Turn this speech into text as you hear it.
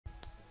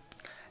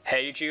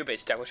Hey YouTube,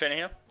 it's Dacothetrainer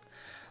here.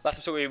 Last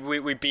episode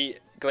we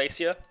beat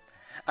Glacier,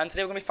 and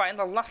today we're going to be fighting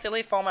the last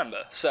Elite Four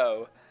member.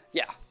 So,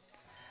 yeah.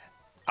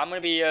 I'm going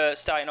to be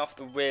starting off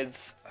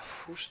with...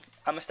 I'm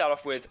going to start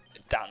off with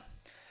Dan.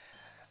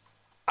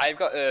 I've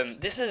got...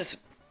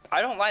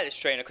 I don't like this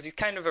trainer because he's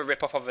kind of a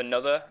rip-off of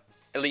another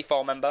Elite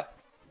Four member.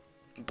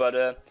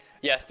 But,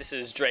 yes, this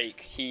is Drake.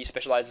 He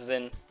specializes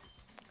in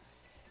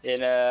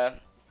dragon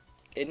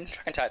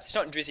types. It's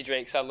not Drizzy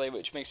Drake, sadly,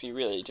 which makes me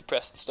really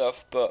depressed and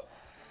stuff, but...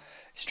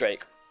 it's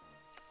Drake.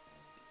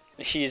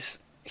 He's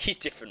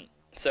different.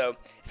 So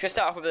he's gonna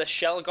start off with a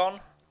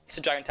Shelgon. It's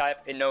a dragon type.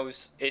 It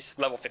knows it's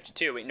level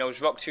 52. It knows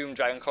Rock Tomb,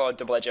 Dragon Claw,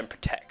 Double Edge, and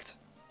Protect.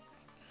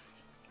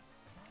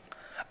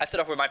 I've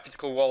started off with my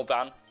physical wall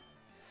Dan.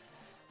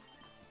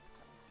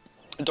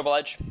 Double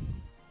Edge.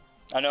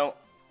 I know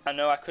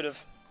I could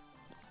have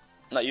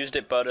not used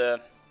it,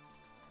 but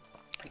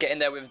get in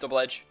there with Double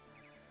Edge.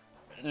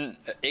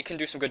 It can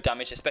do some good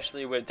damage,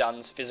 especially with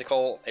Dan's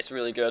physical. It's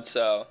really good.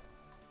 So.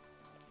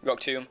 Rock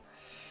Tomb.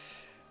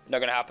 Not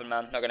gonna happen,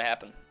 man. Not gonna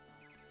happen.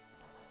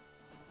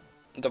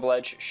 Double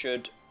Edge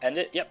should end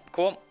it. Yep,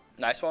 cool.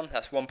 Nice one.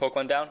 That's one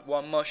Pokemon down.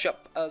 One more shot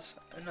as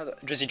another.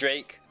 Drizzy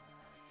Drake.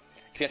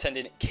 He's gonna send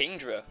in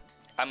Kingdra.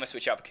 I'm gonna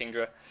switch out for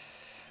Kingdra.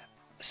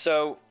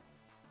 So,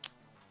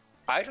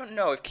 I don't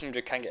know if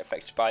Kingdra can get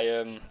affected by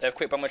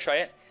Earthquake, but I'm gonna try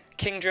it.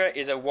 Kingdra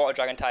is a Water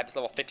Dragon type. It's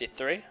level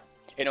 53.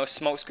 It knows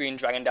Smokescreen,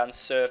 Dragon Dance,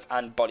 Surf,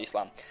 and Body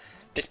Slam.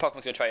 This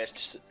Pokemon's gonna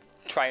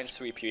try and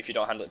sweep you if you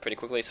don't handle it pretty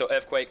quickly. So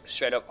Earthquake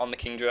straight up on the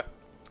Kingdra.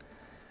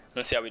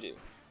 Let's see how we do.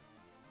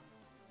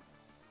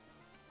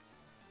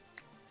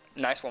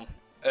 Nice one.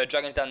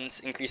 Dragon's Dance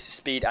increases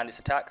speed and its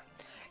attack.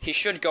 He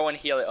should go and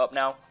heal it up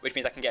now, which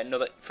means I can get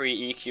another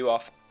free EQ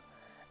off.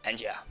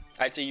 And yeah,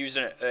 I actually used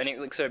an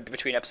elixir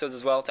between episodes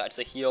as well to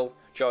actually heal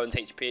Jordan's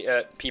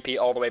PP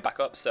all the way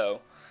back up.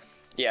 So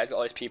yeah, he's got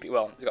all his PP.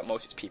 Well, he's got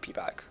most of his PP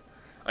back,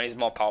 and he's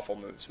more powerful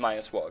moves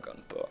minus Water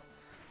Gun. But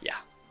yeah,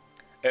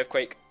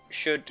 Earthquake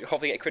should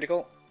hopefully get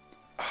critical.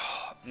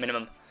 Oh,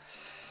 minimum.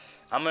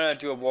 I'm gonna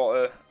do a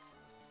water.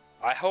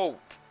 I hope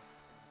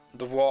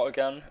the Water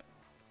Gun.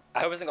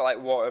 I hope it hasn't got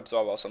like Water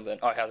Absorb or something.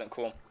 Oh, it hasn't.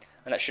 Cool.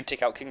 And that should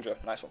take out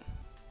Kingdra. Nice one.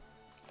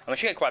 I'm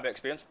actually get quite a bit of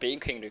experience beating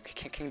Kingdra.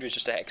 Kingdra is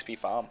just a XP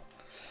farm.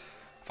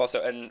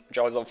 Also, and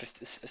Jordan's level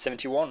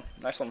 71.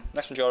 Nice one.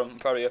 Nice one, Jordan. I'm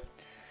proud of you.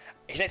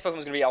 His next Pokemon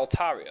is gonna be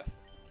Altaria.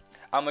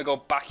 I'm gonna go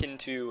back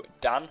into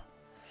Dan.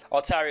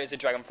 Altaria is a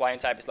Dragon Flying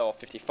type. It's level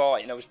 54.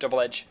 It knows Double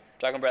Edge,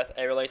 Dragon Breath,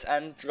 Air Release,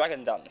 and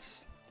Dragon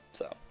Dance.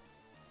 So,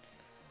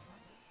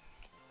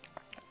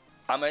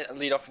 I'm going to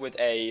lead off with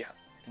a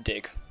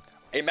Dig.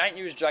 It might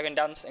use Dragon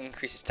Dance,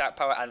 increase its attack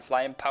power and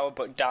flying power,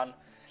 but Dan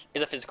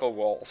is a physical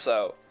wall,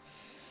 so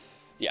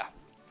yeah.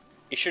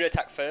 It should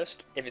attack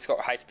first, if it's got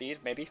high speed,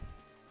 maybe.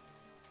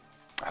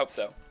 I hope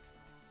so.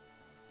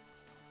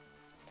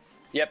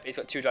 Yep, it's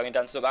got 2 Dragon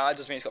Dances up. That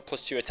just means it's got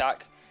 +2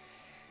 attack.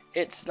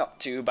 It's not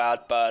too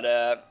bad, but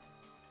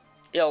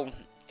it'll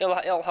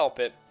help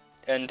it.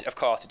 And of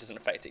course, it doesn't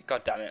affect it.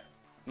 God damn it.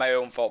 My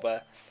own fault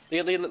there.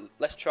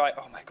 Let's try.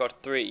 Oh my god,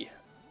 3.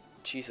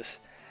 Jesus.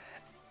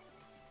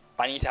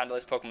 I need to handle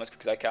this Pokemon as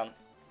quick as I can.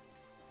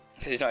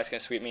 Because he's not going to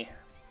sweep me.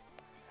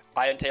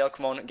 Iron Tail,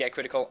 come on, get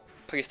critical.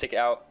 Please take it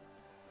out.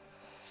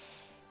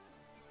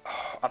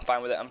 Oh, I'm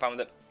fine with it. I'm fine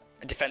with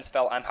it. Defense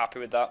fell. I'm happy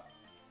with that.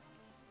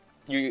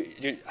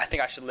 I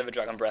think I should live a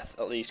Dragon Breath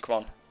at least. Come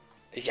on.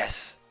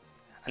 Yes.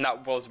 And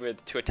that was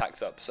with 2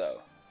 attacks up,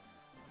 so.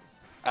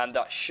 And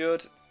that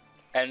should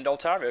end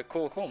Altaria.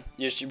 Cool.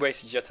 You just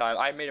wasted your time.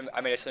 I made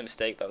a silly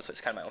mistake though, so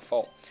it's kind of my own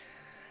fault.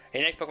 The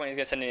next Pokemon he's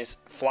going to send in is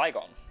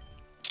Flygon.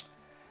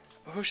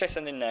 Who should I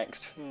send in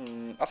next?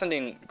 I'll send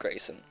in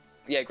Grayson.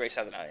 Yeah,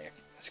 Grayson hasn't had any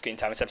screen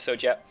time this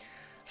episode yet.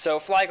 So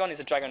Flygon is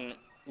a Dragon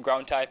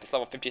Ground type. It's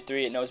level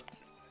 53. It knows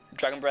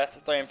Dragon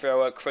Breath,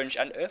 Flamethrower, Crunch,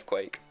 and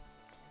Earthquake.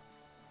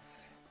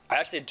 I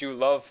actually do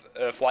love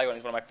Flygon.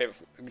 It's one of my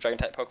favorite Dragon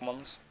type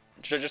Pokemons.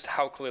 Just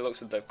how cool it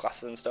looks with the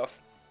glasses and stuff.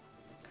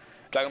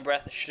 Dragon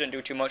Breath shouldn't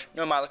do too much.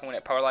 No matter when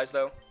it paralyzed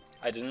though.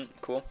 I didn't.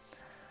 Cool.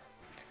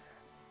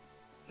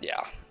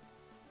 Yeah.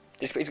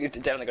 It's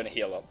definitely going to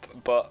heal up,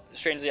 but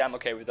strangely I'm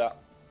okay with that.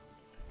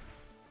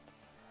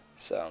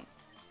 So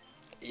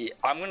yeah,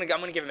 I'm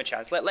gonna give him a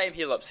chance. Let him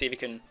heal up, see if he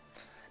can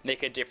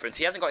make a difference.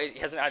 He hasn't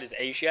had his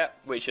age yet,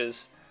 which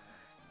is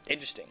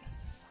interesting.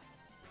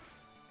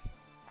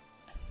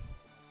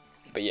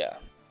 But yeah.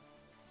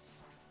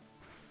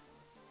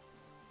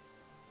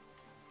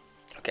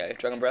 Okay,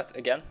 Dragon Breath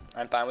again.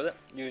 I'm fine with it.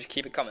 You just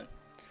keep it coming.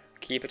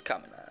 Keep it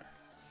coming,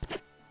 man.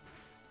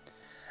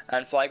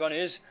 And Flygon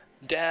is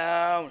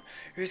down.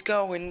 He's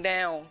going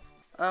down.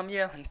 I'm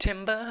yelling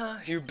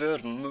timber. You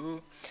better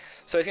move.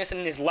 So he's going to send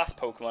in his last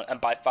Pokemon,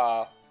 and by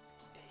far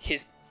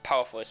his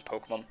powerfulest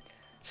Pokemon,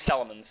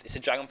 Salamence. It's a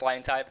Dragon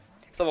Flying type.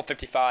 It's level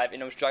 55. It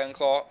knows Dragon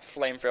Claw,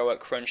 Flamethrower,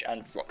 Crunch,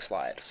 and Rock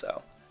Slide.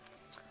 So,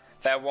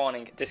 fair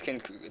warning. This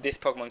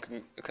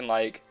Pokemon can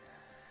like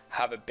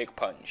have a big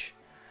punch.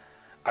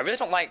 I really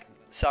don't like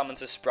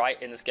Salamance's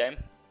sprite in this game,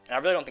 and I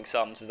really don't think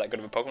Salamence is that good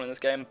of a Pokemon in this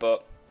game,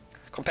 but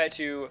compared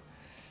to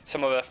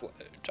some other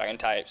dragon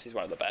types, he's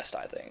one of the best,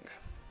 I think.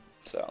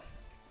 So,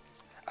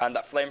 and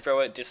that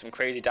flamethrower did some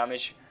crazy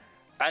damage,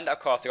 and of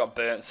course I got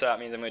burnt, so that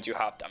means I'm going to do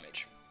half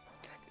damage.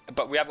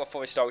 But we have got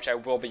fully stored, which I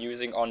will be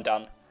using on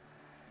Dan.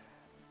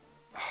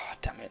 Oh,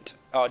 damn it.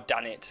 Oh,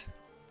 damn it.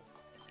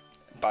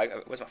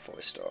 But where's my full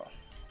restore?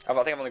 I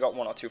think I've only got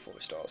 1 or 2 full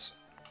restores.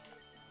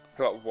 I've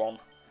got 1.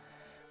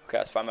 Okay,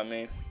 that's fine by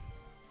me.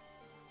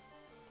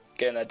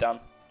 Get in there, Dan.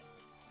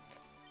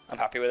 I'm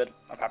happy with it.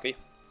 I'm happy.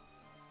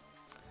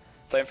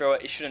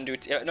 Flamethrower, it shouldn't do...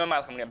 No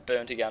matter, I'm going to get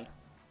burnt again.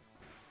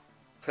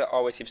 That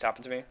always seems to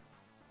happen to me.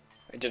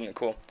 It didn't,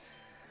 cool.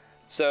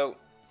 So,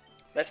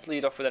 let's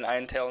lead off with an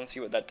Iron Tail and see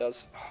what that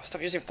does. Oh,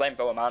 stop using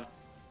Flamethrower, man.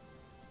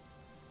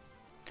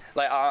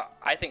 Like,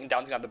 I think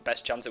Dan's going to have the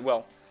best chance it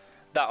will.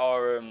 That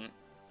or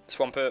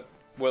Swampert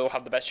will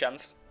have the best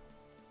chance.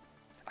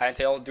 Iron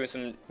Tail doing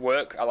some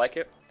work, I like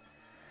it.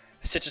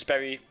 Citrus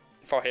Berry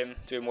for him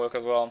doing work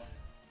as well.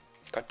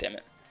 God damn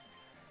it.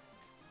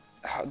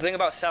 The thing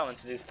about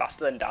Silence is he's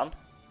faster than Dan.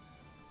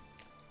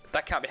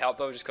 That can't be helped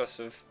though, just because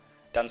of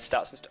Dan's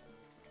stats and stuff.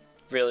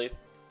 Really.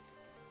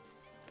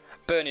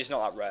 Burn is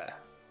not that rare.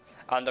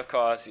 And of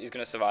course, he's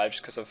going to survive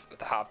just because of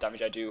the half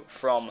damage I do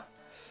from...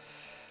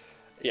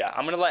 Yeah,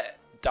 I'm going to let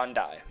Dan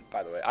die,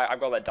 by the way. I've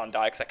got to let Dan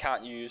die because I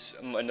can't use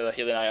another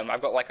healing item.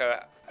 I've got like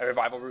a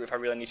revival route if I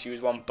really need to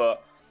use one,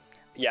 but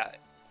yeah,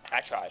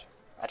 I tried.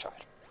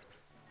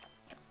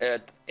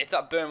 If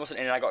that burn wasn't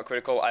in and I got a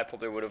critical, I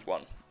probably would have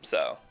won.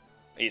 So,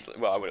 easily.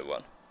 Well, I would have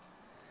won.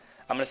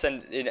 I'm going to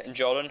send in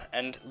Jordan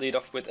and lead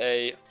off with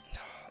a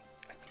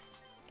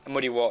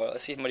Muddy Water.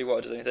 Let's see if Muddy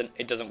Water does anything.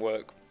 It doesn't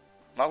work.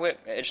 My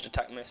whip, it just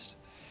attack missed.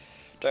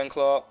 Dragon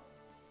Claw.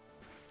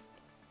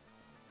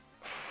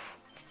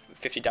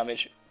 50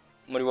 damage.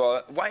 Muddy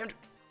Water. Why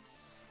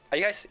are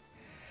you guys...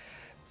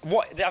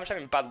 What? I'm just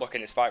having bad luck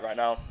in this fight right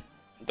now.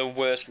 The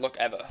worst luck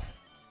ever.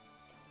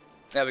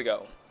 There we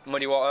go.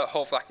 Muddy Water.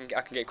 Hopefully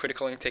I can get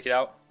critical and take it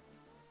out.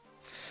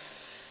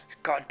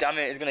 God damn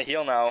it, it's gonna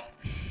heal now.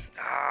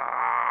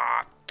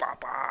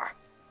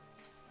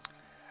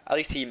 At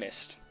least he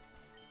missed.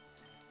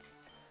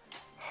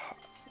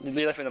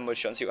 Lead left with a mud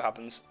shot and see what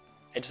happens.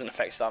 It doesn't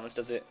affect Samus,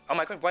 does it? Oh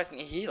my god, why isn't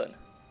he healing?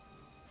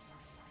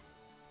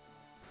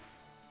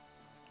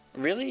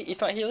 Really?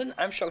 He's not healing?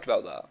 I'm shocked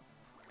about that.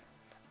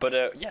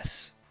 But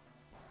yes.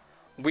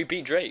 We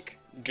beat Drake.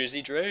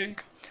 Drizzy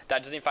Drake.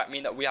 That does in fact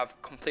mean that we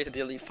have completed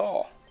the Elite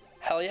Four.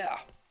 Hell yeah.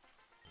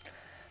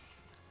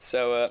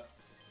 So,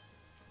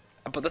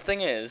 but the thing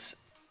is,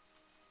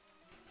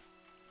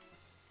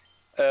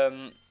 we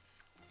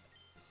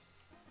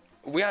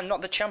are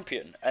not the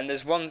champion, and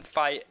there's one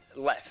fight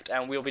left,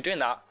 and we'll be doing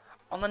that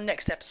on the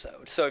next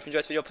episode. So if you enjoyed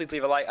this video, please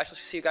leave a like. I shall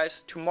see you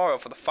guys tomorrow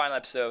for the final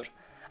episode.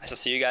 I shall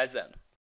see you guys then.